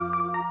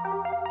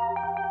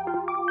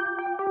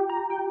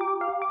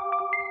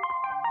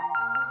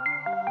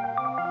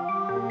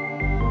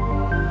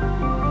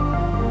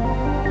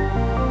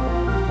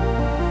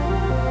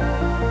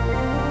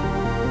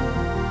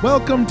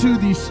Welcome to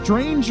the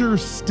Stranger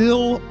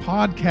Still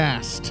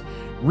podcast,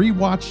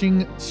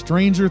 rewatching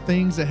Stranger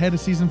Things ahead of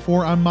season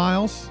 4. I'm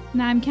Miles.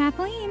 And I'm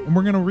Kathleen. And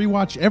we're going to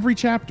rewatch every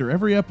chapter,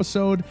 every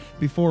episode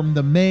before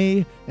the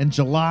May and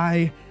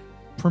July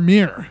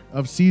premiere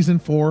of season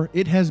 4.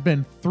 It has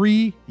been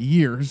 3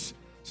 years,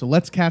 so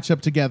let's catch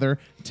up together.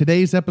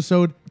 Today's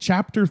episode,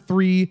 chapter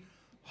 3,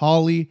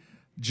 Holly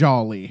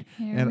Jolly.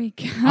 Here we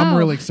go. I'm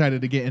really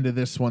excited to get into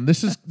this one.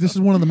 This is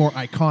one of the more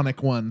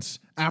iconic ones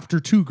after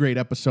 2 great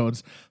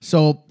episodes.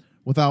 So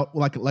without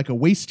like a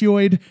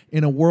wastoid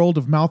in a world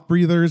of mouth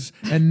breathers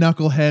and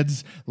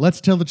knuckleheads,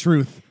 let's tell the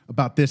truth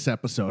about this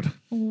episode.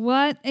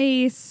 What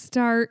a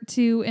start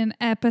to an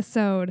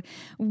episode.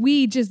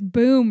 We just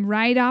boom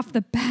right off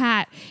the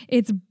bat.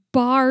 It's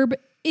Barb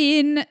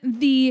in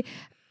the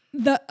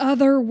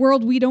other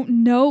world. We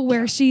don't know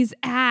where she's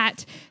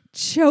at,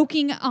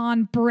 choking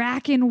on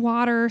bracken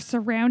water,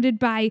 surrounded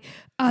by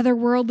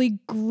otherworldly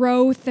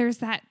growth. There's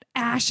that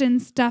ashen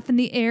stuff in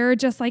the air,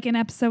 just like in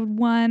episode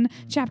 1,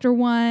 chapter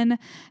 1.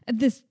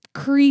 This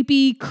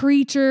creepy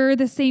creature,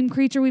 the same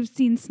creature we've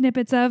seen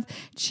snippets of,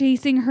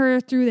 chasing her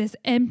through this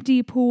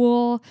empty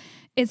pool.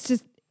 It's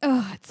just,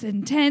 it's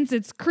intense,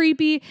 it's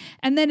creepy.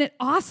 And then it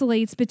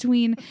oscillates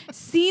between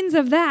scenes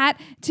of that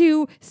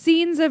to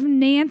scenes of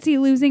Nancy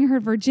losing her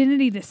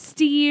virginity to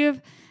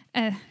Steve.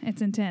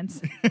 It's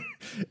intense.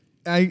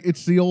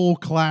 It's the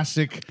old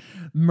classic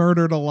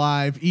murdered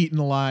alive, eaten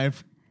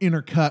alive,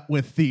 intercut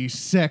with the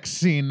sex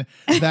scene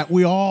that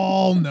we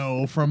all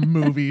know from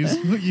movies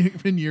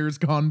in years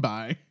gone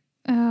by.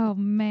 Oh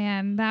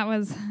man, that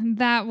was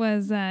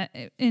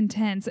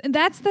intense. And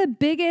that's the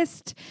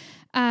biggest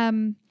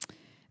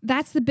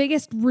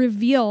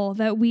reveal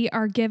that we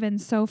are given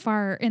so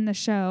far in the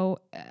show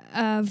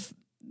of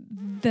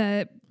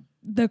the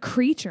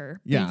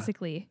creature,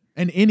 basically.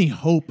 And any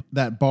hope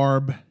that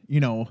Barb,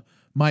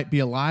 might be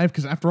alive,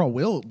 because after all,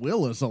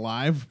 Will is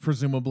alive,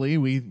 presumably,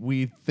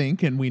 we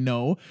think and we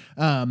know.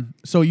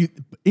 So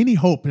any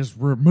hope is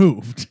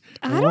removed.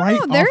 I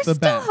don't know. There's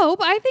still hope.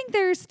 I think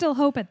there's still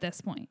hope at this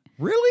point.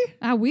 Really?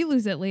 We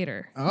lose it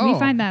later. Oh. We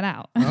find that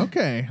out.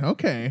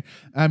 Okay.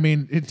 I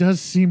mean, it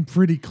does seem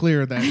pretty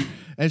clear that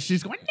as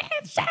she's going,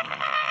 Nancy!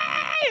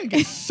 And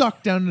gets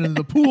sucked down into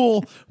the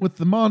pool with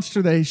the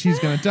monster that she's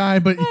going to die.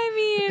 But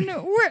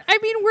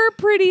we're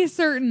pretty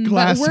certain,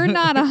 but we're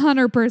not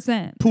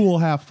 100%. Pool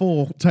half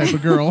full type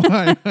of girl.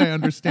 I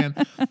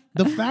understand.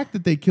 The fact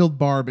that they killed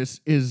Barb is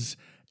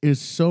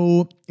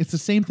so, it's the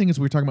same thing as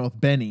we were talking about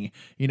with Benny,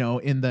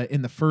 in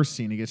the first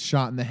scene. He gets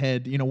shot in the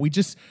head.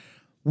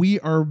 We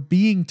are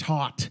being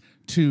taught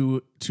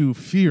to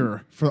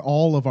fear for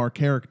all of our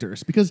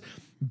characters, because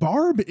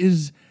Barb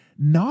is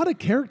not a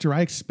character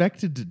I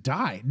expected to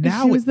die.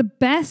 Now she was the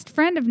best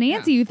friend of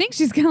Nancy. Yeah. You think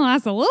she's going to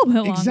last a little bit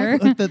longer.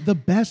 Exactly. Like the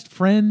best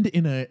friend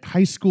in a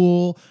high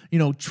school,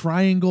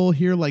 triangle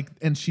here,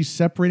 and she's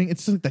separating.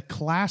 It's like the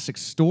classic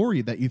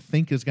story that you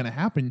think is going to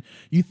happen.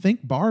 You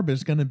think Barb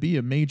is going to be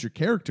a major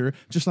character,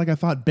 just like I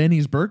thought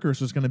Benny's Burgers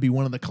was going to be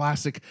one of the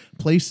classic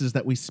places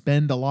that we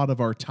spend a lot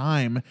of our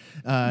time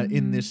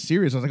in this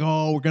series. I was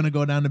like, we're going to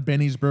go down to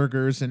Benny's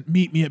Burgers and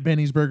meet me at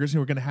Benny's Burgers,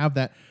 and we're going to have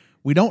that.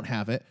 We don't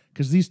have it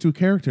because these 2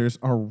 characters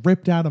are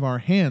ripped out of our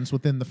hands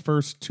within the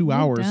first 2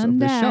 hours of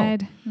the show.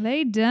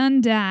 They done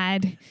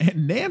died.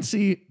 And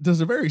Nancy does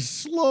a very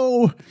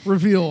slow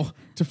reveal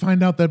to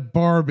find out that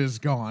Barb is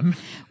gone.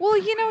 Well,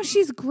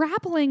 she's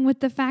grappling with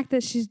the fact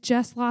that she's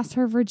just lost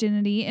her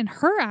virginity. In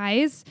her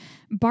eyes,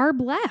 Barb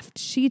left.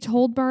 She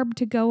told Barb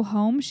to go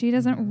home. She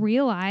doesn't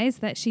realize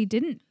that she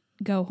didn't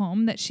go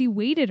home, that she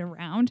waited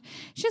around.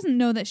 She doesn't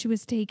know that she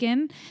was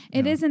taken.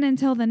 It isn't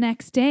until the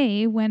next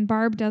day, when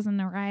Barb doesn't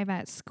arrive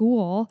at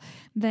school,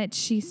 that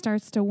she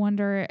starts to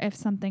wonder if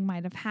something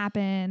might have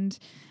happened.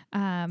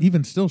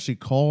 Even still, she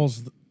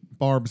calls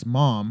Barb's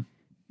mom,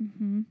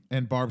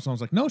 and Barb's mom's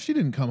like, no, she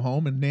didn't come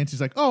home. And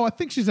Nancy's like, I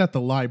think she's at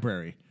the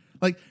library.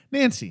 Like,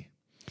 Nancy,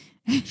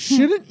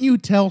 shouldn't you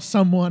tell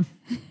someone?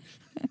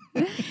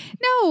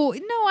 No,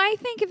 I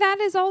think that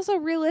is also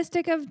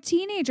realistic of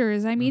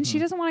teenagers. I mean, she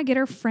doesn't want to get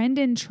her friend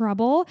in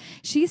trouble.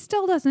 She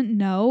still doesn't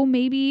know.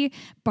 Maybe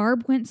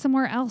Barb went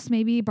somewhere else.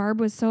 Maybe Barb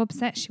was so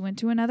upset she went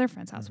to another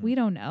friend's house. We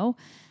don't know.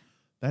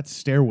 That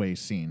stairway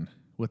scene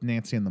with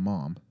Nancy and the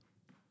mom.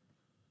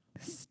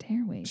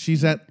 Stairway.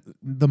 She's at,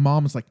 the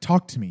mom is like,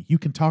 talk to me. You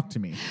can talk to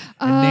me.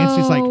 And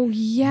Nancy's like,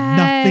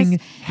 nothing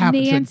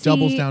happens. She like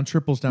doubles down,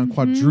 triples down,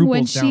 quadruples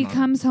when down. When she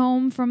comes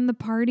home from the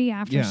party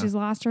after she's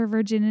lost her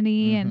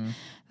virginity, and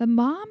the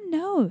mom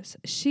knows.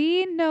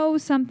 She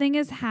knows something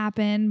has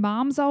happened.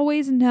 Moms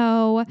always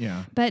know.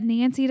 Yeah. But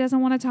Nancy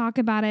doesn't want to talk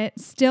about it.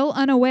 Still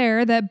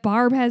unaware that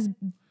Barb has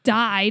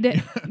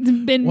died,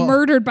 been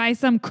murdered by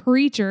some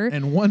creature.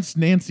 And once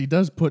Nancy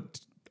does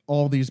put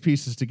all these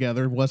pieces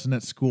together, wasn't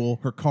at school,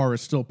 her car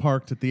is still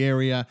parked at the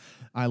area,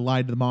 I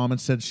lied to the mom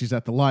and said she's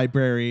at the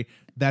library.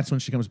 That's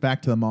when she comes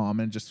back to the mom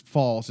and just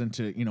falls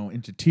into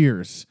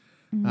tears,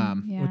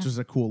 which is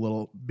a cool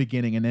little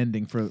beginning and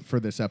ending for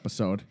this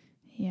episode.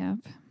 Yep.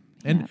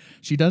 And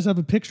she does have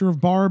a picture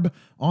of Barb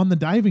on the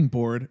diving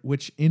board,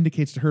 which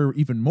indicates to her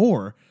even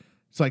more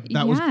It's like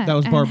that was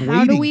Barb waiting.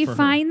 How do we for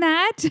find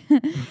that?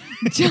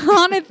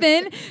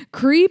 Jonathan,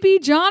 creepy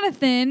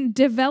Jonathan,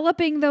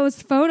 developing those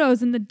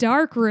photos in the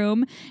dark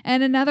room,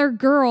 and another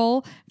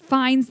girl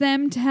finds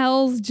them,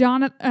 tells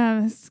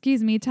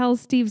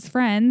Steve's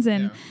friends,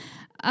 and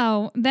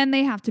then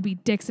they have to be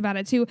dicks about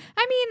it too.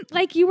 I mean,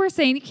 like you were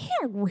saying, you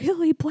can't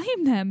really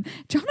blame them.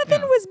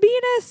 Jonathan was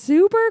being a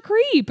super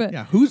creep.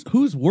 Yeah,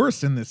 who's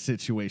worse in this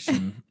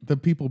situation? The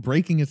people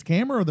breaking his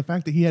camera, or the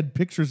fact that he had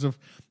pictures of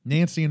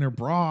Nancy in her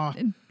bra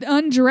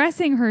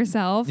undressing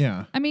herself?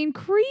 Yeah. I mean,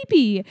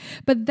 creepy.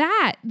 But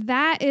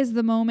that is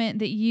the moment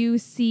that you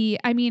see.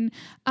 I mean,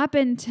 up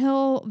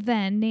until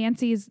then,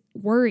 Nancy's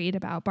worried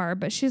about Barb,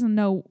 but she doesn't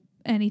know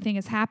anything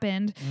has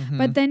happened.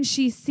 But then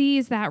she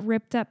sees that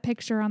ripped up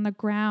picture on the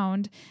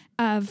ground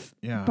of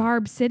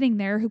Barb sitting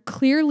there, who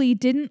clearly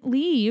didn't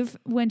leave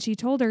when she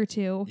told her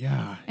to.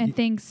 Yeah. And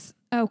thinks,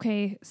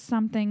 okay,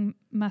 something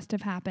must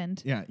have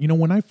happened. Yeah. You know,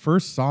 when I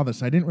first saw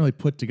this, I didn't really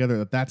put together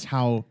that that's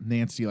how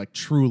Nancy like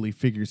truly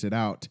figures it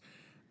out.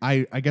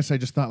 I guess I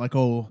just thought like,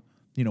 oh,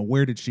 you know,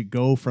 where did she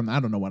go from? I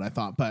don't know what I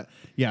thought, but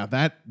yeah,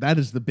 that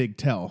is the big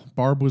tell.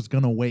 Barb was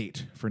going to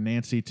wait for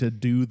Nancy to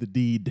do the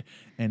deed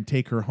and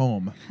take her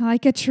home.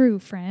 Like a true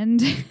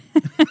friend.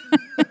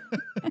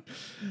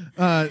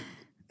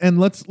 And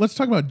let's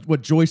talk about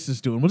what Joyce is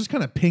doing. We'll just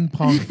kind of ping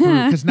pong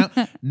through, because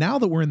now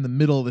that we're in the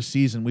middle of the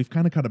season, we've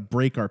kind of got to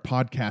break our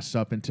podcasts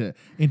up into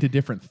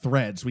different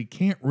threads. We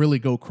can't really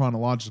go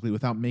chronologically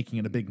without making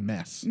it a big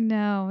mess.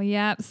 No,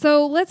 yeah.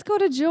 So let's go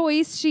to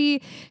Joyce.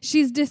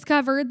 She's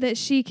discovered that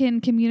she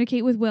can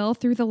communicate with Will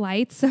through the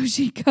lights. So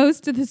she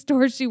goes to the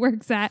store she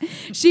works at.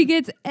 She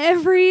gets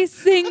every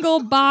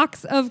single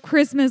box of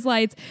Christmas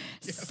lights,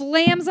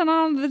 slams it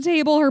onto the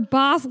table. Her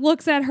boss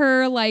looks at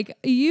her like,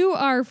 you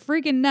are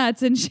freaking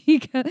nuts. And she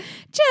goes,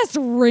 just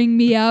ring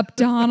me up,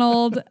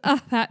 Donald.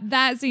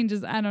 That scene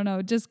just, I don't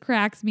know, just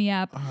cracks me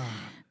up.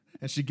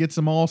 And she gets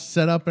them all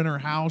set up in her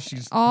house.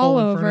 She's all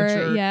pulling over,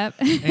 furniture. yep.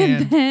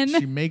 And then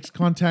she makes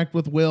contact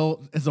with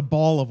Will as a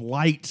ball of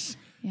lights.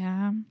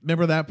 Yeah.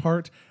 Remember that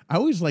part? I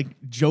always like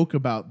joke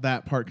about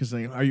that part because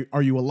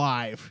are you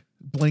alive?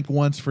 Blink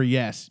once for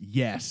yes,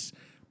 yes.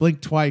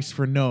 Blink twice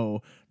for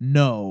no,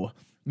 no.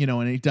 You know,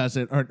 and he does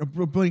it. Or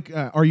blink,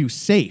 are you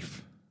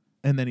safe?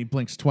 And then he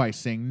blinks twice,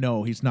 saying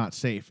no, he's not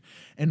safe.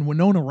 And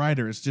Winona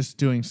Ryder is just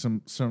doing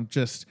some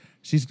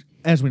she's,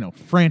 as we know,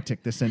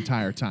 frantic this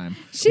entire time.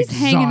 She's exhausted.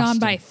 hanging on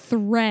by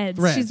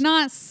threads. She's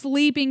not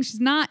sleeping.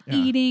 She's not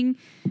eating.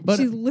 But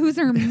she's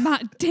losing her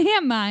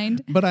damn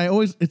mind. But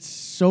it's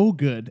so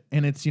good.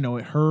 And it's, you know,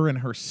 her and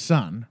her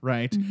son,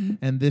 right? Mm-hmm.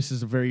 And this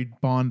is a very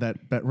bond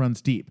that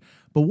runs deep.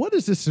 But what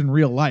is this in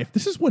real life?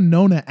 This is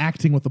Winona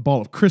acting with a ball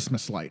of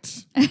Christmas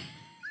lights.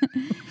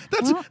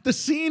 The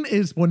scene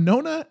is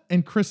Winona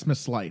and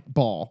Christmas light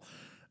ball.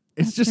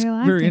 It's just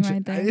very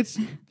interesting. Right,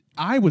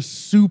 I was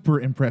super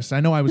impressed. I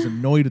know I was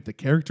annoyed at the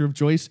character of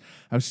Joyce.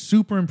 I was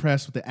super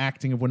impressed with the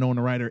acting of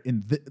Winona Ryder.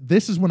 And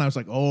this is when I was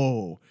like,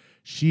 oh,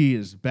 she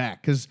is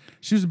back. Because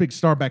she was a big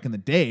star back in the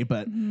day,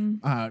 but,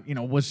 you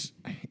know,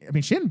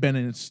 she hadn't been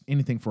in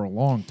anything for a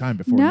long time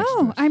before.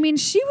 No, I mean,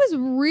 she was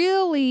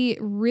really,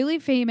 really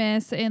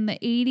famous in the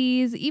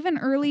 80s, even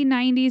early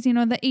 90s. You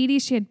know, the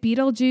 80s, she had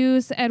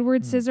Beetlejuice,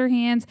 Edward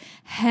Scissorhands,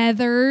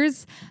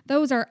 Heathers.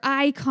 Those are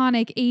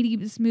iconic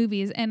 80s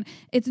movies. And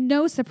it's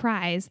no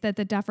surprise that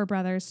the Duffer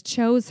Brothers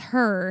chose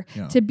her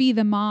to be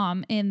the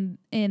mom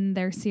in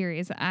their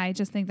series. I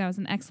just think that was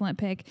an excellent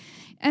pick.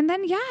 And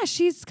then,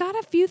 she's got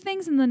a few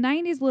things in the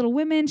 90s, Little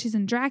Women. She's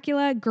in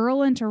Dracula.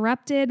 Girl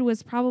Interrupted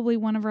was probably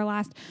one of her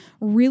last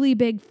really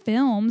big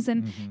films.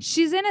 And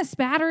she's in a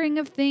spattering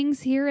of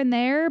things here and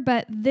there,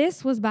 but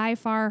this was by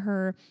far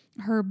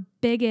her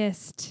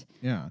biggest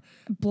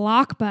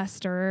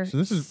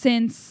blockbuster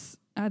since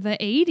the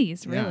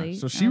 80s, really.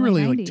 So she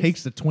really 90s. Like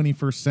takes the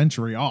 21st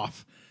century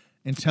off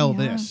until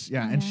this.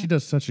 And she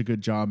does such a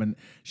good job, and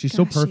she's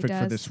so perfect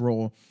for this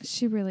role.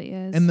 She really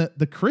is. And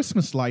the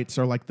Christmas lights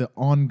are like the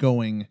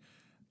ongoing,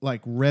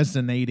 like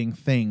resonating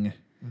thing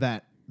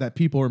that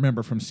people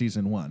remember from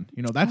season 1.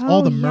 You know, that's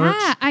all the merch.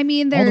 Yeah, I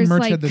mean, there's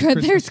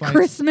there's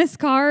Christmas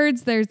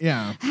cards, there's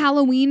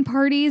Halloween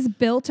parties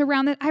built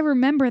around it. I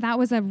remember that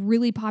was a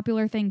really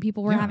popular thing.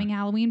 People were having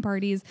Halloween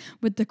parties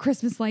with the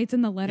Christmas lights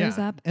and the letters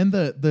up. And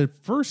the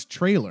first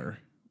trailer,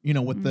 you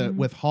know,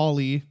 with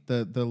Holly,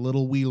 the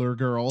little Wheeler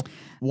girl,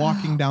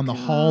 walking down the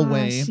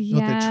hallway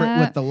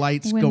with the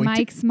lights when going.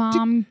 Mike's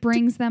mom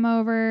brings them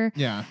over.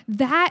 Yeah.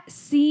 That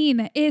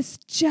scene is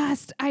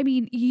just, I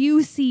mean,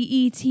 you see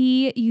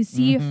E.T., you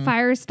see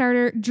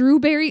Firestarter, Drew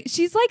Barry.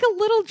 She's like a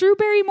little Drew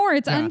Barrymore.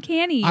 It's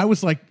uncanny. I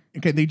was like,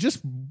 okay,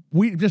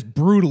 we just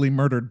brutally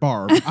murdered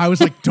Barb. I was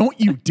like, don't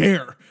you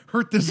dare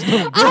hurt this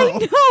little girl. I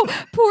know.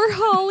 Poor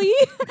Holly.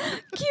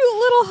 Cute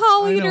little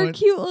Holly and her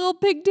cute little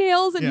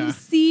pigtails. And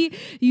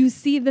you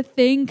see the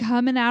thing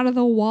coming out of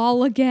the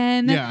wall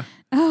again. Yeah.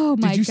 Oh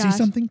my gosh. Did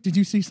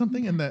you see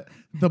something? And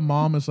the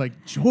mom is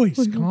like,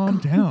 Joyce, calm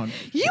down.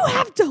 You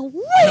have to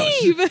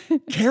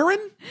leave. Karen,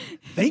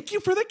 thank you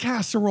for the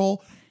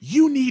casserole.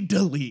 you need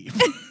to leave.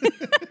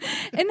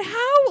 And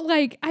how,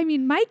 like, I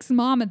mean, Mike's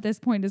mom at this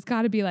point has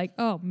got to be like,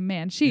 oh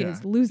man, she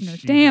is losing her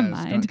damn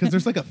mind. Because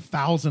there's like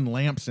 1,000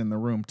 lamps in the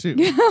room too.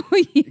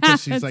 Oh yeah,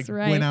 Because she's that's like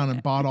right. went out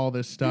and bought all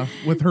this stuff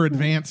with her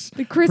advance.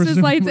 The Christmas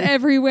lights presumably.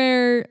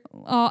 everywhere,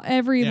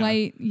 every Yeah.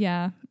 light.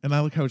 Yeah. And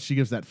I like how she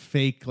gives that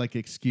fake like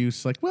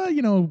excuse, like, well,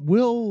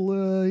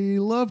 Will he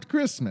loved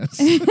Christmas.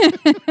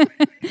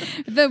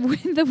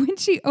 When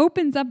she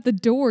opens up the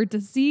door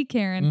to see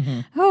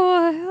Karen,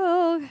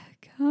 oh,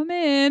 come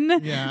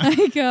in. Yeah.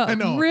 Like, I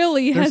know.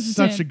 really There's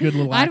hesitant. such a good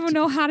little I don't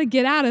know how to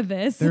get out of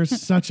this.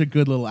 There's such a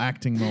good little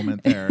acting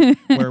moment there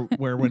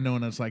where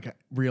Winona's like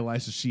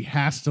realizes she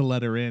has to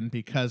let her in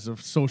because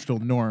of social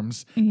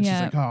norms. And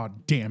Yeah. she's like, oh,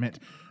 damn it.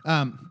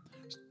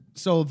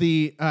 So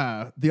the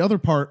other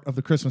part of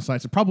the Christmas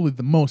lights, probably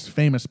the most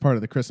famous part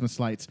of the Christmas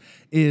lights,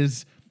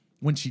 is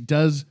when she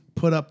does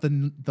put up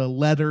the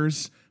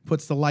letters,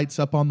 puts the lights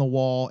up on the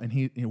wall,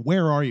 and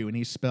where are you? And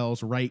he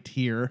spells right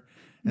here.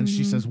 And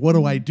she says, what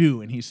do I do?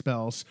 And he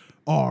spells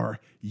RUN,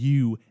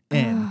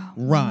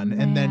 run.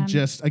 And then man.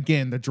 just,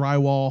 again, the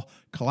drywall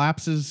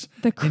collapses.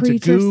 The into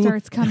creature goo.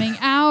 starts coming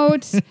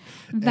out.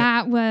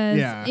 That was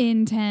Yeah.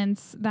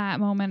 intense, that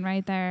moment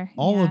right there.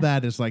 All of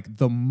that is like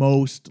the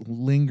most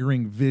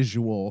lingering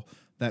visual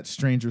that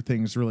Stranger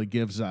Things really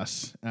gives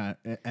us,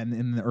 and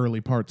in the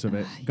early parts of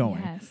it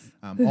going. Yes.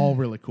 All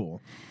really cool.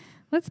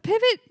 Let's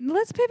pivot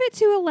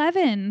to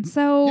 11.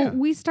 So Yeah.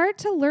 we start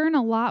to learn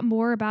a lot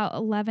more about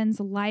 11's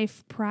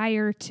life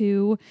prior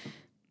to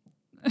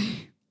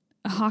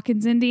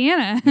Hawkins,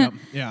 Indiana. Yep.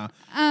 Yeah.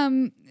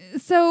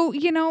 So,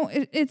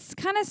 it's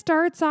kind of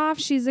starts off,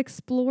 she's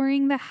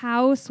exploring the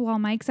house while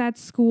Mike's at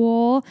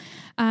school.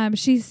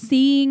 She's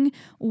seeing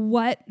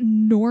what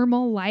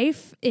normal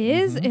life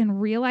is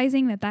and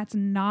realizing that that's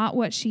not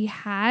what she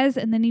has.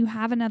 And then you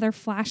have another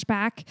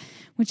flashback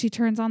when she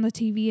turns on the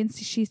TV and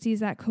she sees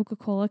that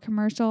Coca-Cola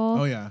commercial.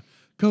 Oh yeah.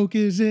 Coke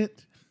is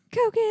it?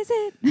 Coke is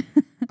it?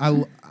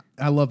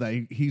 I love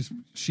that.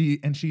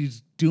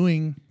 She's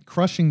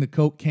crushing the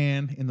Coke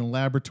can in the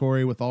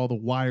laboratory with all the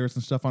wires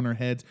and stuff on her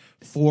head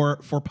for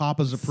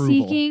Papa's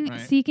approval.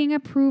 Seeking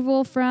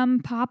approval from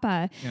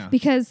Papa, Yeah.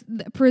 because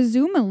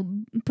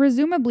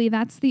presumably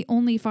that's the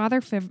only father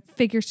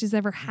figure she's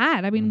ever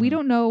had. I mean, we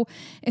don't know.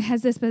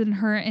 Has this been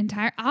her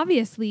entire?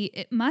 Obviously,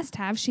 it must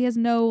have. She has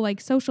no like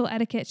social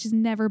etiquette. She's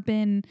never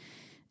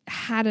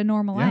had a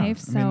normal life.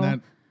 So I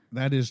mean,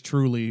 that is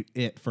truly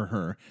it for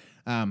her.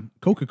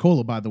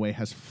 Coca-Cola, by the way,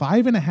 has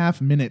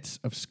 5.5 minutes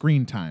of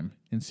screen time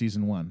in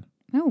season 1.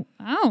 Oh,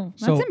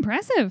 that's So,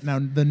 impressive. Now,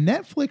 the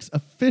Netflix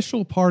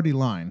official party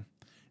line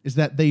is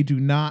that they do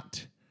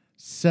not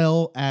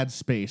sell ad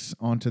space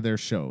onto their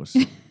shows.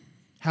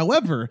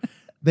 However,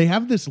 they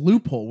have this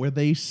loophole where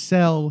they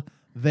sell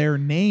their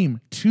name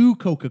to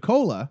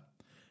Coca-Cola,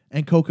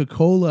 and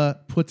Coca-Cola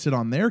puts it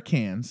on their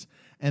cans,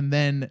 and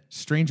then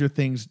Stranger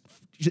Things,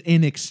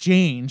 in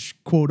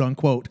exchange, quote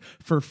unquote,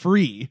 for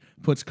free,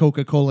 puts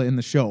Coca-Cola in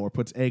the show or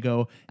puts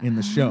Eggo in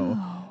the show.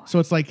 So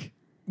it's like,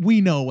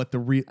 we know what the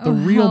real.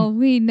 Hell,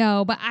 we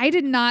know, but I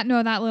did not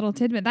know that little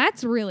tidbit.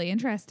 That's really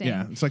interesting.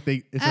 Yeah, it's like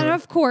And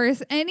of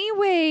course, any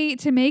way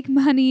to make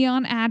money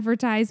on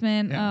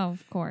advertisement, Yeah.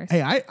 of course.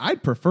 Hey,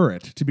 I'd prefer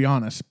it, to be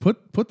honest.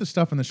 Put the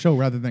stuff in the show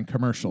rather than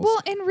commercials.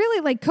 Well, and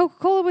really, like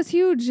Coca-Cola was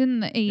huge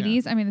in the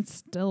 80s. I mean, it's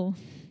still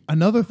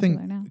Another popular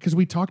thing, now. because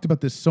we talked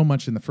about this so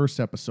much in the first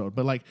episode,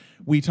 but like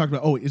we talked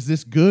about, is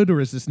this good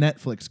or is this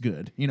Netflix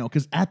good?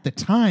 Because at the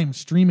time,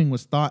 streaming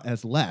was thought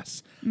as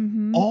less.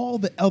 All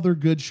the other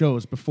good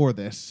shows before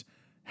this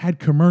had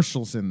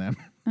commercials in them.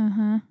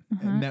 And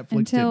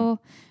Netflix didn't.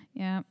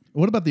 Yeah.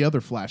 What about the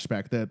other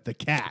flashback, the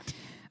cat?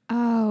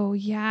 Oh,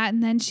 yeah.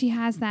 And then she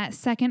has that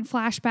second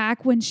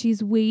flashback when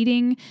she's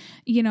waiting.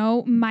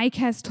 Mike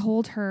has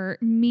told her,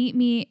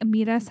 meet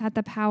us at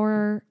the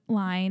power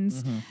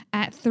lines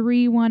at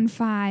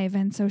 315.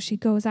 And so she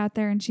goes out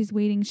there and she's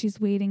waiting,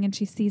 and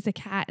she sees a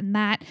cat. And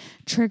that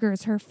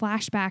triggers her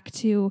flashback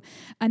to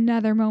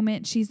another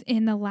moment. She's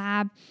in the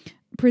lab.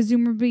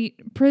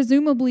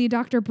 Presumably,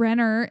 Dr.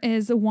 Brenner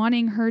is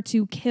wanting her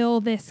to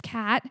kill this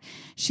cat.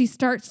 She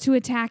starts to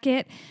attack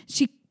it.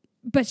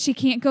 But she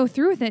can't go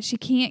through with it. She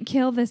can't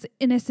kill this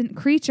innocent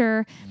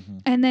creature.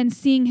 And then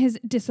seeing his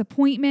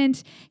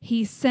disappointment,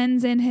 he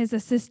sends in his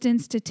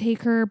assistants to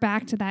take her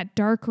back to that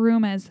dark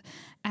room as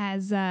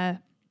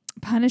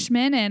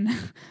punishment. And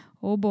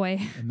oh boy.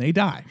 And they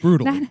die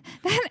brutally.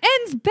 That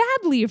ends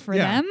badly for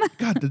them.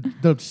 God,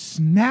 the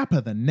snap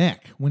of the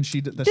neck when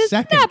she the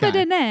second snap guy. of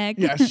the neck.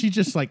 Yeah, she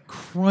just like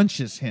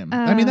crunches him.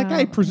 I mean, that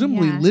guy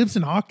presumably yeah. lives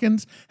in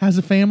Hawkins, has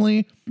a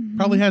family,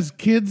 probably has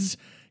kids.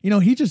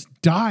 He just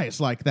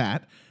dies like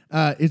that.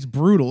 It's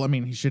brutal. I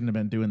mean, he shouldn't have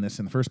been doing this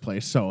in the first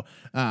place. So,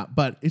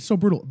 but it's so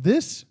brutal.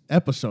 This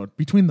episode,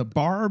 between the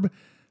Barb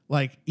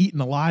like eaten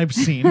alive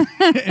scene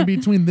and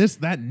between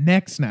that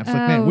neck snaps,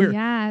 like, man, we're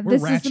this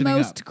is the ratcheting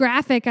most up.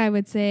 graphic, I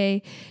would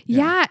say.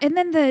 Yeah. And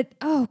then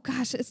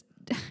it's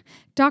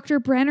Dr.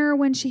 Brenner,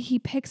 when he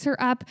picks her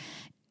up,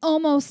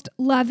 almost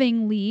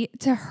lovingly.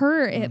 To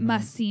her, it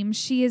must seem.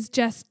 She is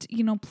just,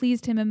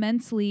 pleased him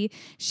immensely.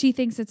 She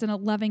thinks it's in a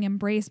loving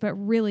embrace, but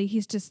really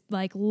he's just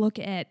like, look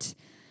at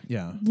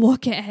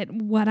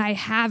what I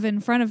have in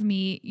front of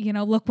me.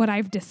 Look what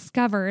I've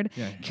discovered.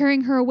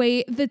 Carrying her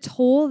away, the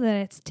toll that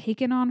it's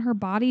taken on her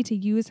body to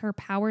use her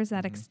powers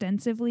that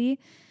extensively.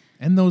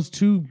 And those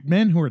two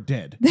men who are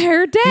dead.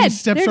 They're dead. He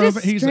steps They're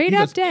over. just straight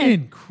up dead.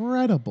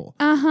 Incredible.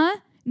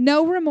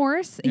 No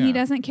remorse. Yeah. He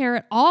doesn't care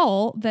at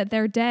all that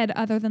they're dead,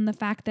 other than the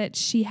fact that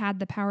she had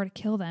the power to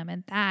kill them.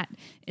 And that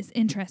is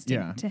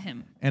interesting to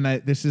him. And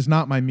this is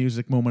not my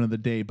music moment of the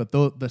day, but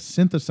the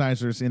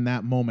synthesizers in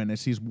that moment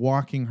as he's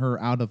walking her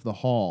out of the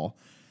hall,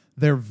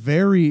 they're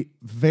very,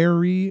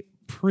 very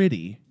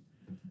pretty,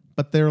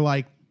 but they're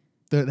like,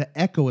 the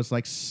echo is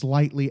like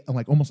slightly,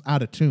 like almost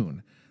out of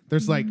tune.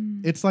 There's like,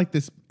 it's like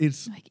this,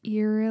 it's like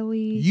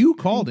eerily. You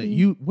called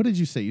it. What did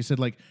you say? You said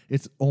like,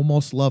 it's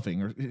almost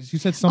loving, or you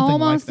said something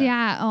almost, like that.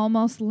 Yeah,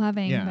 almost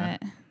loving,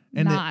 but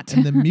and not.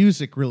 And the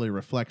music really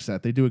reflects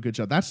that. They do a good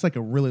job. That's like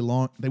a really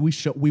long,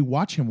 we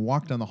watch him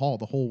walk down the hall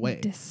the whole way.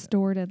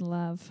 Distorted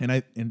love.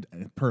 And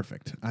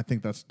perfect. I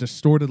think that's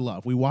distorted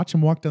love. We watch him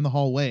walk down the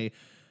hallway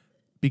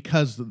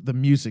because the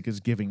music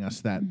is giving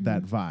us that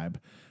vibe.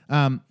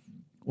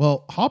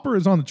 Well, Hopper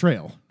is on the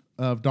trail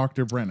of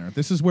Dr. Brenner.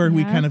 This is where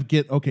we kind of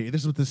get, okay,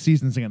 this is what the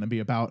season's going to be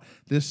about.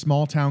 This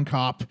small town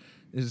cop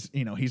is,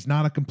 he's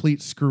not a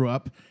complete screw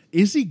up.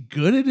 Is he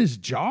good at his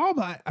job?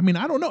 I mean,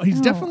 I don't know. He's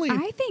definitely.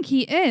 I think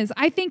he is.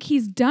 I think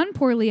he's done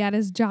poorly at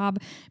his job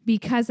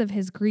because of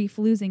his grief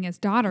losing his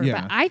daughter.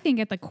 Yeah. But I think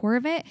at the core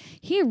of it,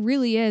 he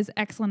really is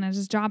excellent at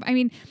his job. I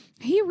mean,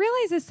 he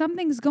realizes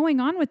something's going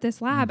on with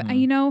this lab.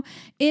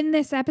 In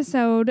this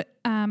episode,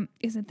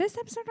 is it this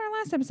episode or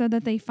last episode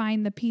that they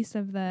find the piece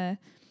of the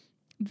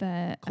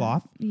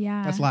cloth?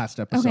 Yeah. That's last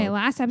episode. Okay,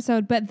 last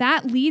episode. But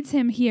that leads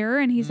him here,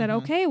 and he said,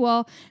 okay,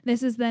 well,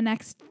 this is the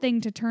next thing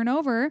to turn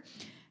over.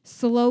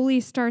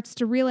 Slowly starts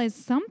to realize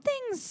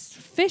something's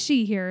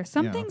fishy here.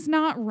 Something's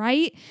not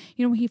right.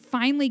 He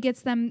finally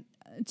gets them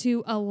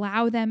to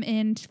allow them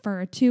in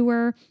for a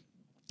tour.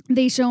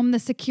 They show him the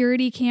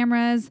security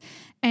cameras,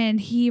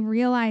 and he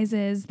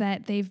realizes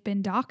that they've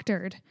been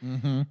doctored.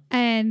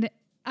 And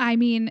I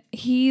mean,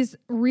 he's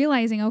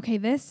realizing, okay,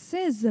 this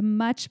is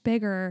much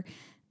bigger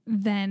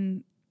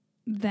than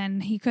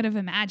he could have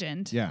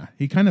imagined. Yeah,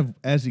 he kind of,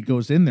 as he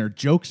goes in there,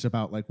 jokes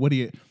about like, what are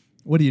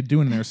you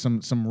doing there?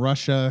 Some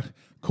Russia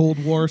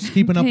Cold War,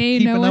 keeping up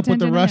with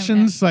the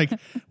Russians. Like,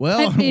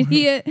 well, an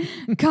idiot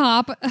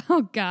cop.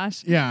 Oh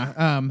gosh.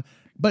 Yeah.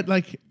 But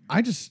like,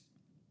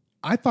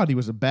 I thought he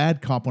was a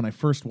bad cop when I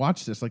first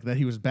watched this. Like that,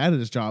 he was bad at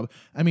his job.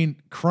 I mean,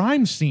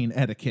 crime scene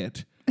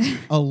etiquette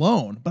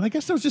alone. But I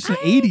guess that was just an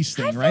 80s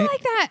thing, right? I feel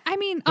like that. I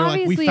mean, They're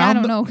obviously, I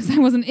don't know because I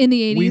wasn't in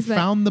the 80s. We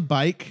found the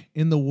bike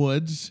in the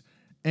woods,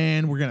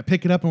 and we're gonna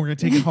pick it up and we're gonna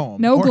take it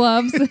home. No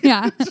gloves.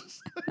 Yeah.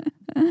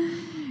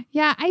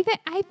 Yeah.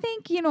 I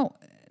think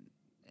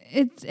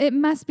it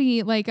must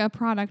be like a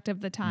product of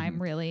the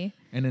time, really.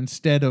 And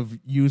instead of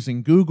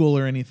using Google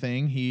or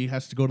anything, he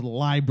has to go to the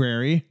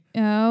library.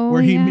 Oh,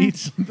 where he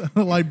meets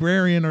the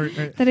librarian or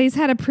that he's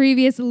had a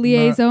previous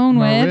liaison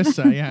with.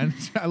 Marissa, yeah. And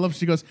I love,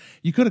 she goes,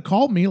 you could have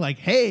called me like,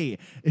 hey,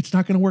 it's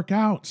not going to work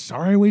out.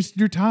 Sorry I wasted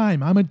your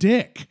time. I'm a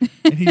dick.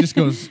 And he just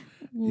goes,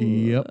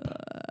 yep.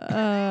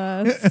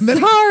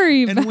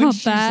 Sorry about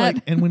that.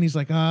 Like, and when he's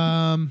like,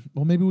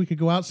 well, maybe we could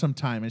go out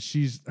sometime.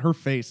 And her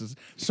face is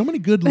so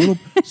many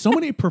so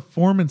many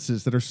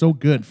performances that are so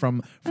good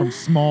from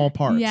small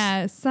parts.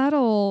 Yeah,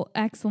 subtle,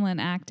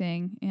 excellent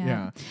acting.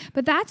 Yeah.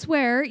 But that's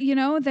where,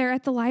 they're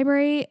at the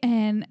library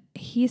and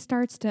he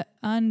starts to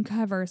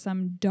uncover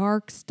some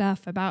dark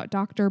stuff about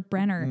Dr.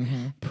 Brenner.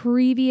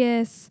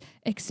 Previous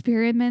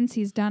experiments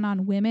he's done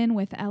on women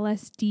with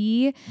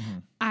LSD.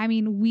 I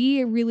mean,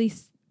 we really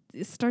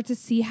start to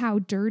see how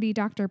dirty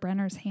Dr.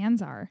 Brenner's hands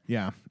are.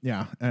 Yeah.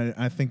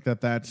 I think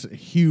that's a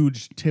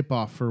huge tip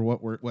off for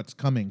what's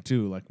coming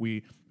too. Like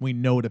we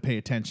know to pay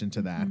attention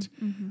to that.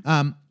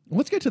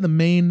 Let's get to the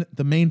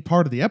main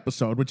part of the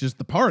episode, which is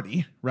the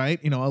party, right?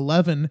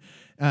 11,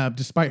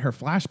 despite her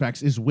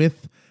flashbacks, is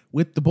with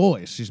the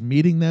boys. She's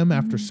meeting them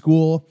after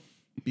school.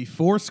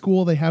 Before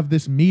school, they have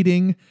this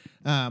meeting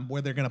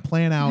where they're going to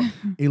plan out.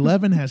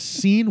 11 has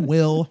seen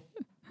Will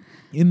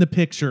in the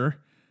picture,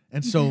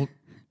 and so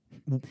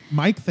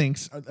Mike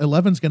thinks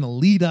 11's going to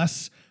lead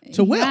us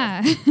to Will.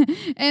 Yeah.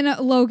 And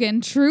Logan,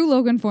 true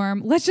Logan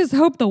form. Let's just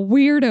hope the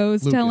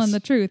weirdo's telling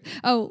the truth.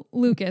 Oh,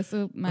 Lucas.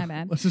 Oh, my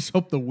bad. Let's just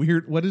hope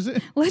what is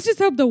it? Let's just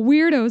hope the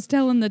weirdo's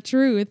telling the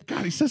truth.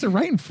 God, he says it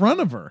right in front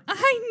of her.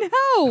 I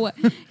know.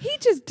 He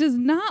just does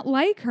not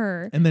like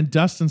her. And then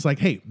Dustin's like,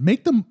 hey,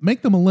 make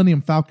the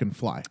Millennium Falcon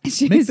fly.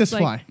 Make this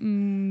fly.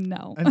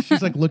 No. And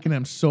she's like looking at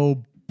him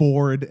so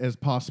bored as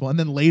possible. And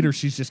then later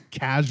she's just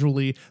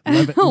casually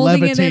holding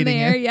levitating it in the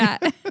air. Yeah.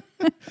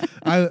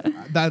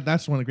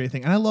 That's one great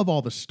thing. And I love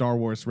all the Star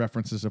Wars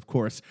references, of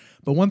course.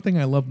 But one thing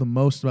I love the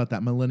most about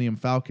that Millennium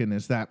Falcon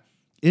is that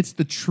it's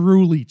the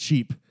truly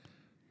cheap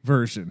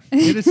version.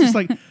 It is just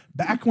like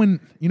back when,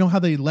 you know how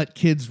they let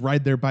kids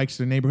ride their bikes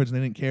to their neighborhoods and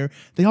they didn't care?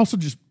 They also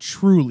just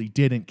truly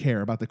didn't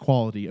care about the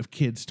quality of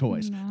kids'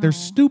 toys. No. They're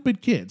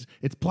stupid kids.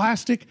 It's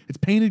plastic. It's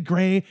painted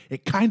gray.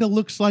 It kind of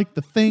looks like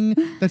the thing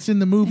that's in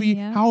the movie.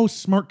 Yeah. How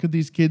smart could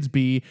these kids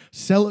be?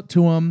 Sell it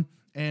to them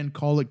and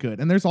call it good.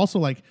 And there's also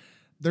like,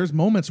 there's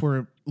moments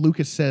where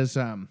Lucas says,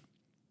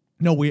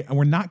 no,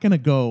 we're not going to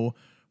go.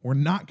 We're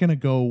not going to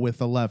go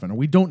with 11, or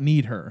we don't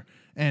need her.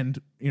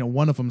 And, you know,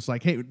 one of them's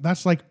like, hey,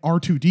 that's like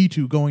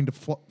R2-D2 going to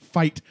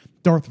fight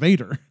Darth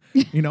Vader.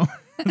 You know,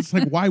 it's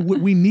like, why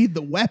would we need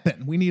the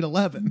weapon? We need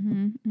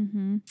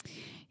 11.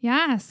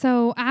 Yeah.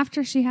 So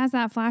after she has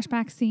that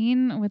flashback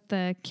scene with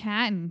the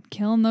cat and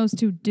killing those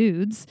two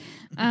dudes,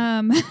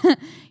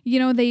 you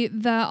know,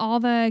 all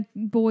the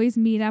boys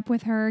meet up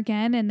with her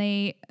again, and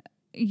they,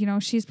 you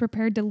know, she's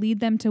prepared to lead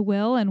them to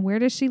Will. And where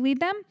does she lead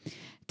them?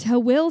 To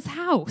Will's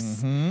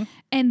house.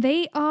 And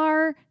they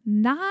are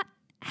not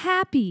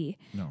happy.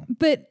 No.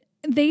 But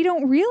they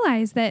don't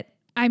realize that,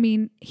 I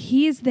mean,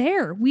 he's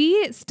there.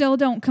 We still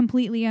don't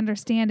completely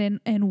understand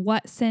in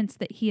what sense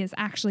that he is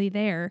actually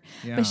there.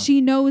 Yeah. But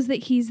she knows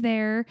that he's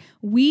there.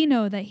 We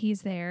know that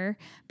he's there.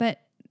 But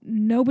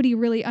nobody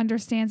really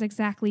understands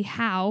exactly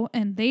how.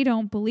 And they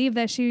don't believe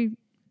that she's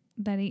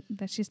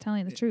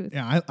telling the truth.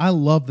 Yeah, I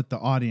love that the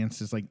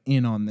audience is like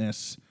in on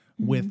this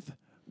with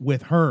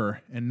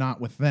her and not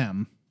with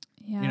them.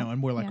 Yeah. You know,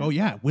 and we're like, oh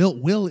yeah,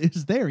 Will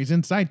is there. He's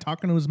inside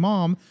talking to his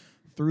mom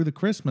through the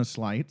Christmas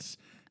lights,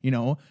 you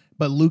know.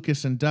 But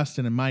Lucas and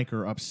Dustin and Mike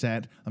are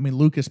upset. I mean,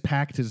 Lucas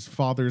packed his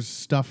father's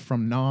stuff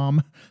from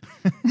Nam,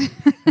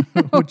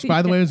 which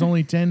by the way was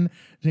only 10,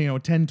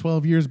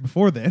 12 years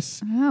before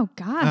this. Oh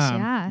gosh,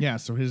 yeah. Yeah,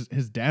 so his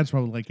dad's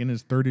probably like in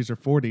his 30s or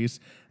 40s.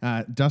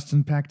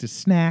 Dustin packed his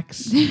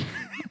snacks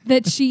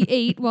that she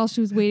ate while she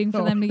was waiting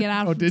for them to get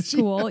out of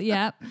school.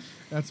 Yep.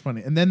 That's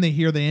funny. And then they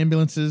hear the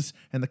ambulances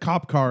and the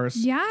cop cars.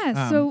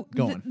 Yeah. So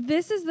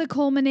this is the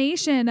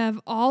culmination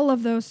of all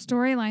of those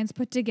storylines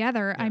put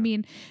together. Yeah. I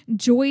mean,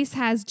 Joyce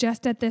has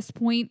just at this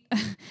point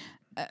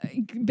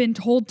been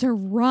told to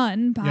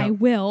run by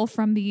Will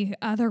from the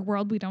other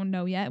world. We don't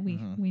know yet. We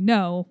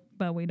know,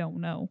 but we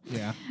don't know.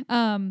 Yeah.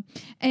 And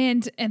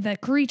the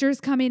creature's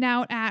coming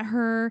out at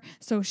her.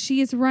 So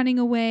she's running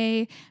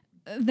away.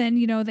 Then,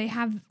 you know, they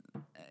have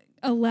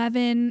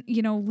 11,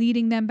 you know,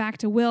 leading them back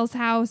to Will's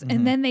house.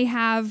 And then they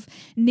have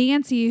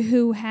Nancy,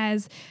 who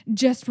has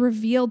just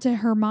revealed to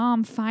her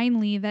mom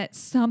finally that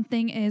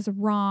something is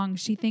wrong.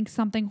 She thinks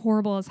something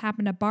horrible has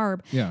happened to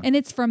Barb. Yeah. And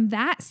it's from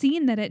that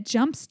scene that it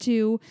jumps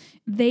to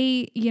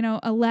they, you know,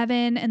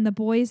 11 and the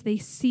boys, they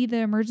see the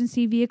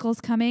emergency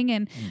vehicles coming.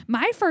 And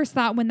my first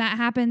thought when that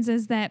happens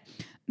is that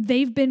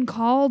they've been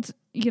called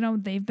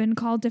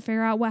to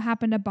figure out what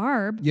happened to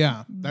Barb.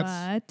 Yeah.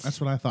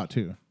 That's what I thought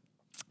too.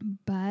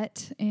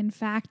 But in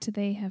fact,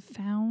 they have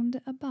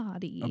found a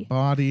body. A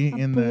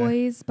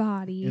boy's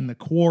body in the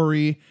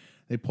quarry.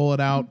 They pull it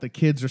out. The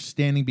kids are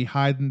standing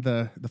behind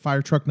the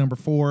fire truck number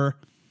 4,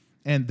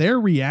 and their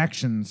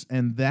reactions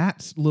and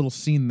that little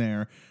scene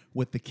there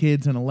with the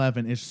kids and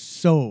 11 is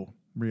so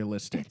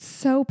realistic. It's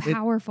so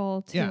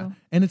powerful too. Yeah,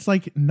 and it's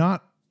like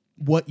not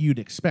what you'd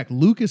expect.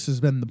 Lucas has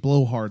been the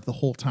blowhard the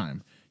whole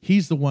time.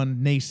 He's the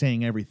one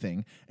naysaying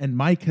everything. And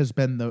Mike has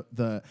been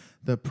the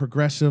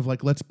progressive,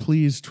 like, let's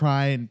please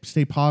try and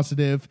stay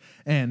positive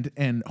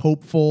and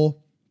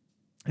hopeful.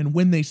 And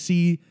when they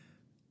see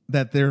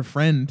that their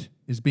friend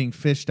is being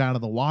fished out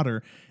of the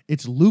water,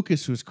 it's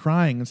Lucas who's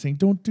crying and saying,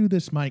 don't do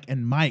this, Mike.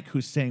 And Mike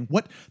who's saying,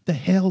 what the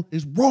hell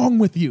is wrong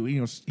with you? You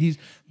know,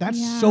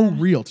 that's so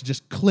real to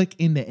just click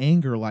into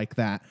anger like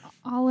that.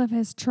 All of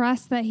his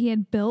trust that he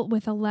had built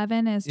with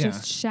 11 is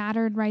just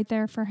shattered right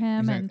there for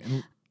him. Exactly.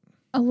 And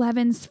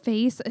 11's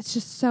face, it's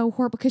just so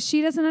horrible because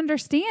she doesn't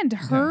understand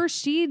her.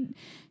 Yeah.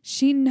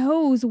 She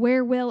knows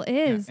where Will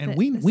is. Yeah. And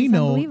we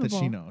know that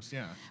she knows.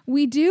 Yeah.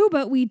 We do,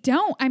 but we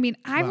don't. I mean,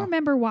 I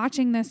remember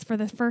watching this for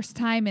the first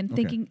time and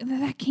thinking,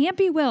 that can't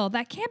be Will.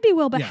 That can't be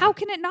Will. But how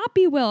can it not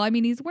be Will? I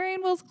mean, he's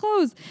wearing Will's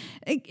clothes.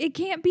 It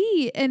can't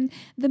be. And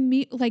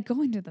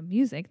going to the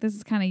music, this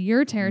is kind of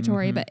your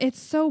territory, but it's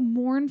so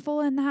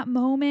mournful in that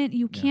moment.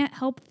 You can't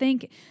help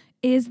think,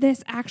 is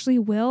this actually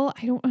Will?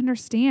 I don't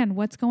understand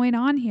what's going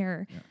on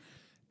here. Yeah.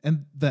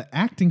 And the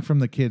acting from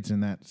the kids in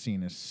that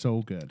scene is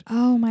so good.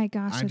 Oh my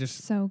gosh, it's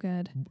so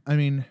good. I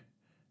mean,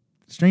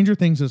 Stranger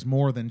Things is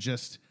more than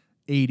just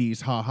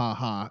 80s ha ha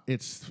ha.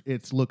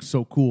 It's looks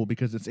so cool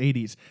because it's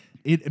 80s.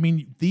 I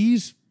mean,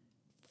 these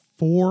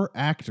 4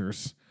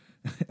 actors,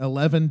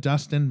 11,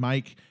 Dustin,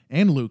 Mike,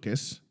 and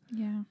Lucas.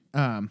 Yeah.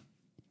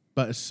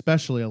 But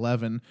especially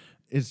 11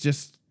 is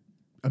just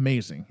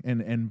amazing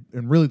and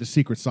really the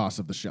secret sauce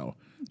of the show.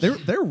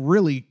 They're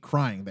really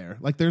crying there.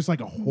 Like there's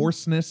like a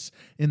hoarseness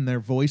in their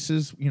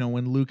voices, you know,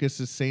 when Lucas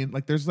is saying,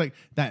 like there's like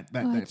that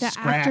the scratchy.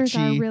 Actors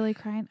are really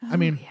crying. Oh, I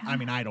mean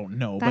I don't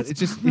know, that's but it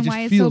just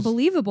why feels it's so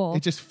believable.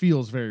 It just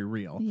feels very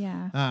real.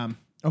 Yeah.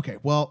 Okay.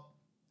 Well,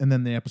 and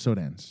then the episode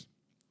ends.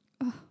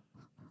 Oh.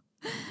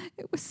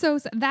 It was so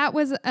sad. That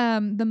was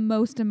the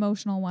most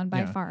emotional one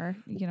by far.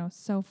 You know,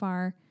 so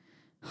far,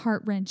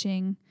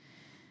 heart-wrenching.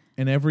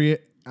 And every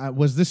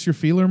was this your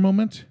feeler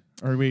moment?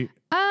 Or are we?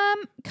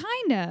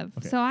 Kind of.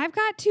 Okay. So I've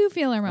got 2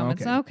 feeler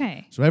moments.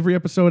 Okay. So every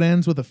episode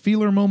ends with a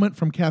feeler moment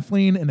from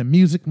Kathleen and a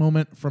music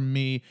moment from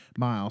me,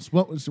 Miles.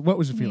 What was your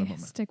feeler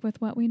moment? Stick with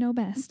what we know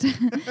best.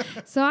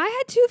 So I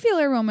had 2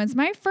 feeler moments.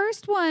 My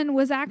first one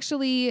was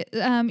actually,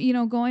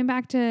 going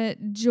back to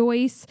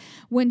Joyce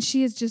when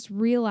she has just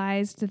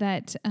realized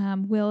that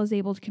Will is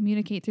able to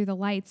communicate through the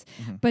lights,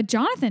 but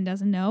Jonathan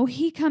doesn't know.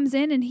 He comes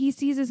in and he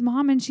sees his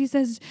mom and she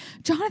says,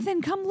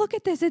 "Jonathan, come look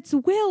at this. It's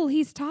Will.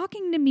 He's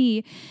talking to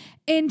me."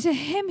 And to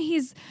him,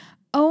 he's,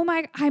 "Oh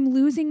my, I'm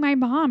losing my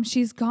mom.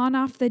 She's gone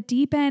off the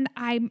deep end.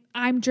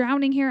 I'm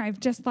drowning here. I've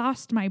just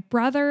lost my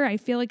brother. I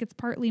feel like it's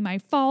partly my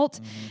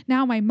fault.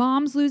 Now my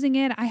mom's losing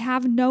it. I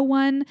have no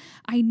one.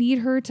 I need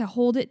her to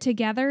hold it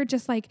together."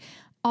 Just like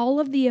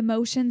all of the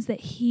emotions that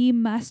he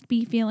must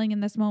be feeling in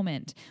this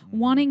moment,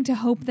 wanting to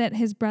hope that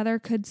his brother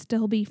could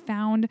still be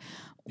found,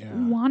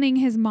 wanting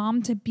his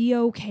mom to be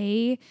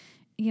okay.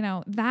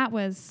 That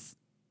was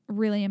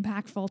really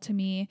impactful to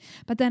me.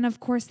 But then, of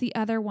course, the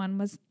other one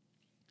was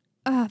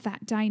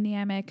that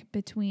dynamic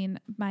between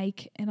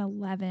Mike and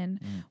Eleven,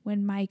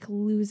 when Mike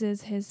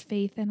loses his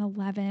faith in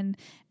Eleven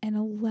and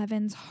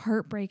Eleven's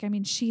heartbreak. I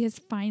mean, she has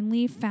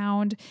finally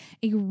found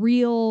a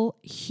real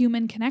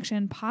human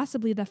connection,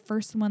 possibly the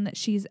first one that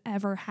she's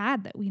ever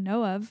had that we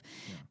know of.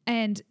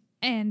 Yeah.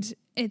 And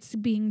it's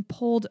being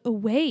pulled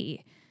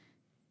away.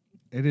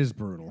 It is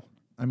brutal.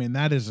 I mean,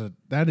 that is a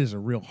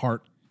real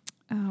heart.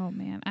 Oh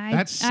man,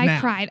 I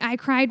cried. I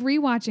cried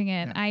rewatching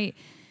it. Yeah.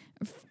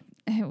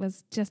 It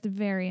was just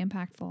very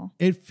impactful.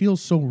 It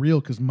feels so real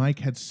because Mike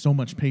had so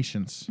much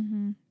patience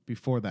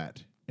before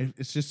that.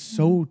 It's just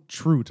so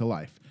true to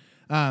life.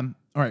 All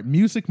right,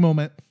 music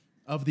moment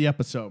of the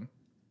episode.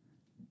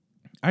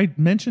 I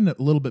mentioned it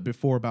a little bit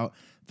before about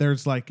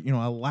there's like,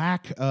 a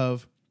lack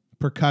of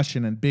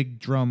percussion and big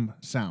drum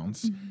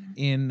sounds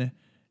in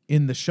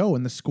the show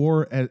and the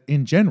score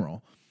in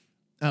general.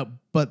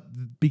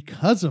 But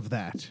because of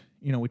that,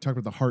 we talked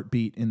about the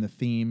heartbeat in the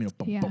theme,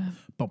 bum, bum,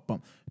 bum,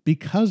 bum.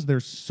 Because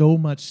there's so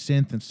much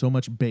synth and so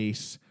much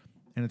bass,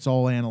 and it's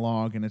all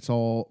analog and it's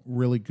all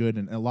really good,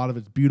 and a lot of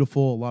it's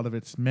beautiful, a lot of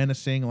it's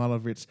menacing, a lot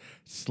of it's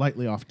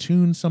slightly off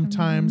tune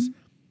sometimes.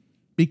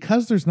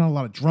 Because there's not a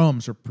lot of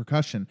drums or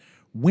percussion,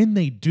 when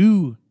they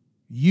do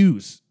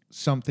use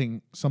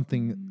something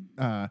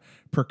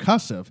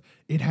percussive,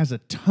 it has a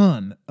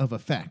ton of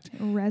effect.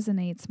 It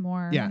resonates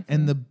more. Yeah,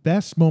 and the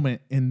best moment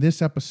in this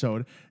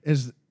episode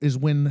is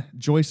when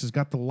Joyce has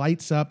got the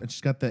lights up and she's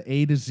got the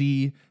A to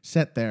Z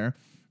set there,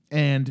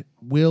 and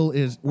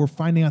we're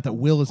finding out that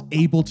Will is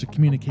able to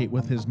communicate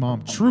with his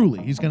mom.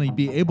 Truly, he's going to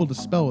be able to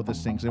spell with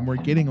these things, and we're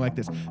getting like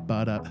this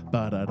ba-da,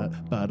 ba-da-da,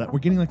 ba-da. We're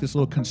getting like this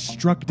little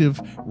constructive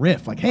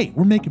riff, like, hey,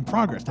 we're making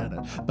progress.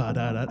 Da-da,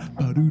 ba-da-da,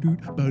 ba-doo-doo,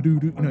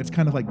 ba-doo-doo. It's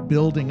kind of like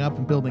building up,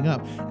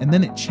 and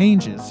then it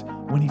changes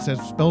when he says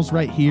spells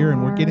right here,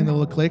 and we're getting the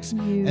little clicks,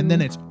 and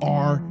then it's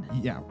R,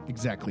 yeah,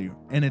 exactly,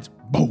 and it's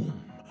boom,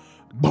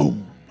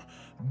 boom,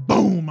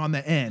 boom on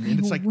the end, and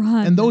it's like,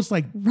 and those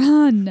like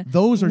run,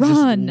 those are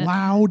just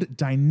loud,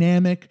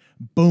 dynamic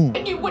boom.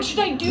 What should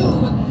I do?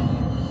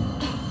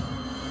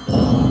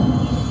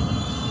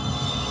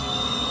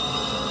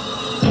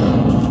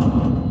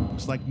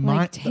 It's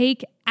like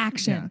take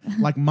action. Yeah,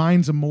 like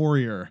Minds of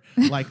Moria.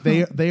 Like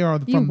they are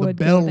from the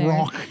Bell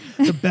Rock.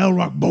 The Bell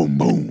Rock, boom,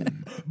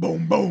 boom,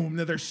 boom, boom.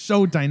 They're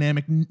so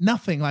dynamic.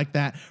 Nothing like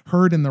that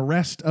heard in the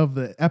rest of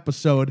the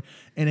episode,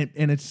 and it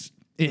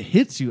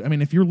hits you. I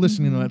mean, if you're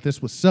listening to this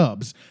with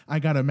subs, I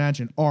got to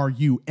imagine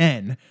RUN.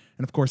 And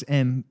of course,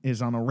 N is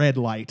on a red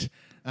light.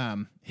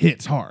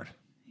 Hits hard.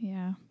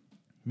 Yeah.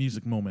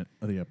 Music moment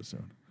of the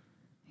episode.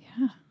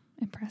 Yeah.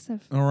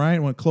 Impressive. All right.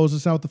 Want to close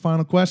us out with the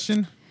final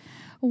question?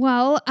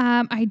 Well,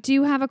 I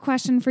do have a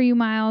question for you,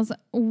 Miles.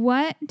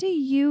 What do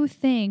you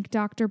think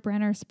Dr.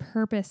 Brenner's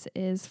purpose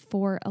is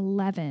for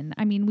 11?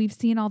 I mean, we've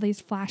seen all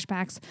these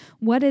flashbacks.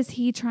 What is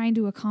he trying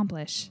to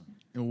accomplish?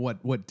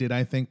 What did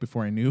I think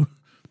before I knew?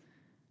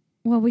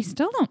 Well, we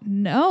still don't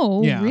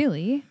know,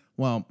 really.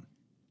 Well,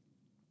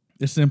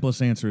 the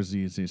simplest answer is the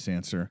easiest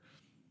answer.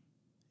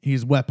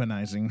 He's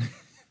weaponizing.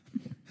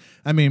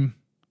 I mean,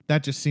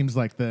 that just seems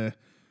like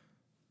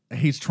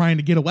he's trying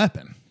to get a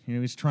weapon.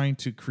 He's trying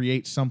to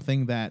create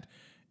something that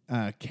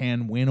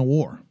can win a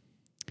war.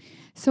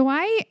 So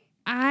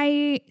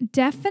I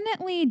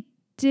definitely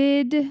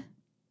did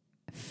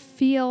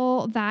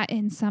feel that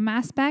in some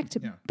aspect,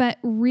 but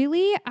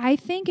really I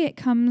think it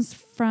comes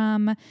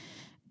from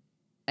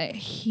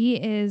he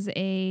is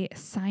a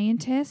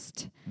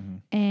scientist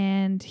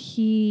and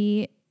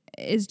he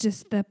is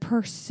just the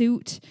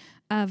pursuit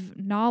of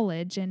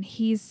knowledge, and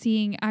he's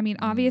seeing, I mean,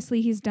 obviously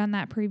he's done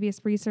that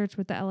previous research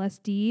with the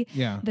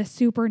LSD, the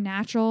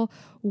supernatural.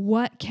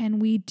 What can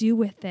we do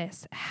with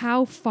this?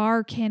 How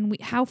far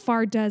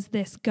does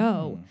this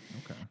go?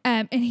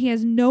 And he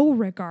has no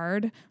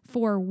regard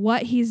for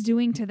what he's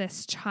doing to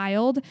this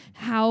child,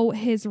 how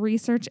his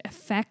research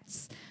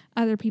affects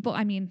other people.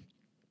 I mean,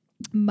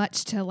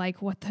 much to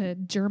like what the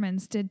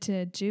Germans did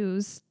to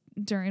Jews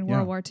during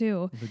World War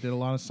II. They did a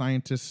lot of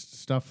scientist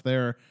stuff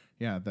there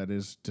that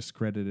is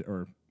discredited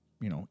or,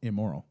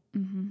 immoral.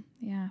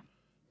 Yeah.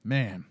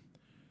 Man.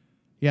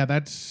 Yeah,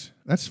 that's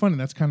funny.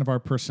 That's kind of our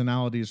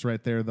personalities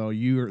right there, though.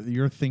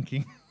 You're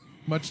thinking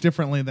much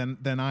differently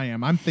than I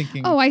am. I'm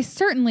thinking. Oh, I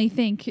certainly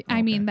think.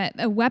 I mean that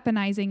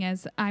weaponizing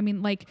is. I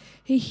mean, like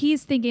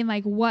he's thinking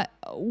like what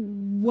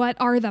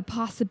are the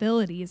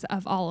possibilities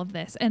of all of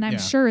this? And I'm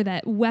sure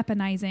that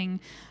weaponizing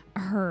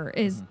her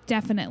is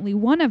definitely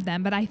one of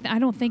them. But I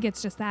don't think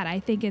it's just that. I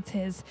think it's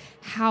his.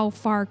 How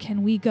far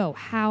can we go?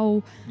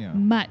 How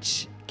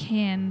much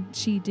can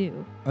she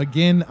do?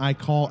 Again, I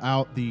call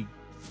out the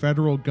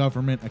federal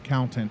government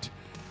accountant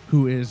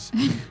who is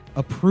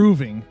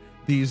approving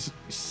these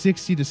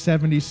 60 to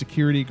 70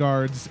 security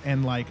guards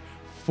and like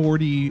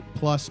 40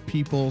 plus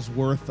people's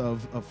worth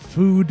of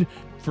food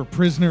for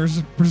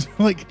prisoners.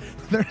 Like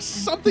there's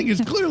something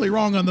is clearly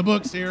wrong on the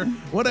books here.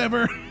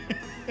 Whatever.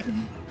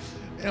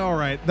 All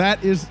right.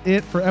 That is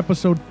it for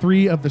episode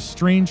 3 of the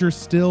Stranger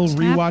Still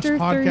Rewatch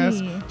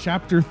podcast.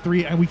 Chapter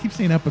 3. And we keep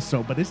saying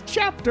episode, but it's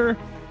chapter.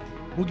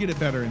 We'll get it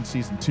better in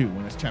season 2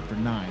 when it's chapter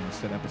 9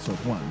 instead of episode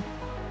 1.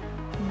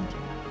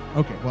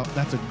 Okay, well,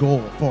 that's a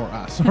goal for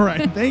us. All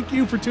right, thank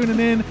you for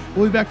tuning in.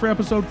 We'll be back for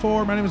episode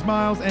 4. My name is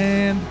Miles,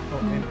 and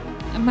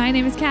my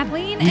name is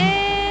Kathleen,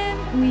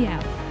 and we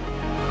out.